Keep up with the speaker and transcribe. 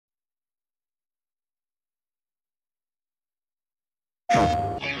If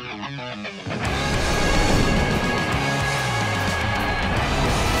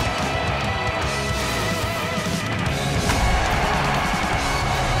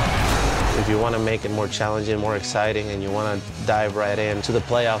you want to make it more challenging, more exciting, and you want to dive right into the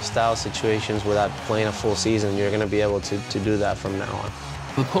playoff-style situations without playing a full season, you're going to be able to do that from now on.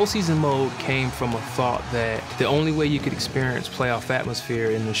 The postseason mode came from a thought that the only way you could experience playoff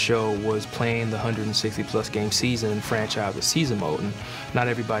atmosphere in the show was playing the 160-plus game season and franchise with season mode, and not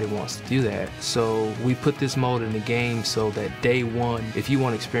everybody wants to do that. So we put this mode in the game so that day one, if you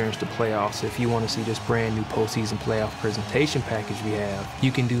want to experience the playoffs, if you want to see this brand new postseason playoff presentation package we have,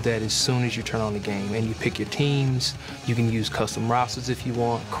 you can do that as soon as you turn on the game. And you pick your teams, you can use custom rosters if you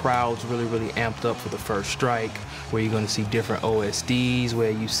want, crowds really amped up for the first strike, where you're going to see different OSDs,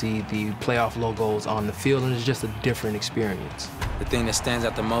 where you see the playoff logos on the field, and it's just a different experience. The thing that stands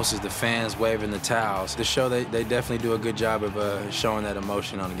out the most is the fans waving the towels. The show, they definitely do a good job of showing that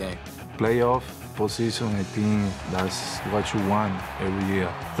emotion on the game. Playoff, postseason, I think that's what you want every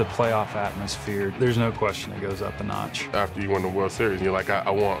year. The playoff atmosphere, there's no question it goes up a notch. After you win the World Series, you're like, I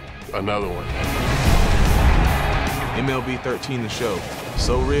want another one. MLB 13, the show.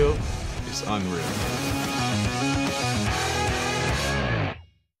 So real, it's unreal.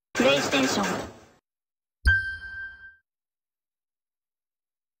 PlayStation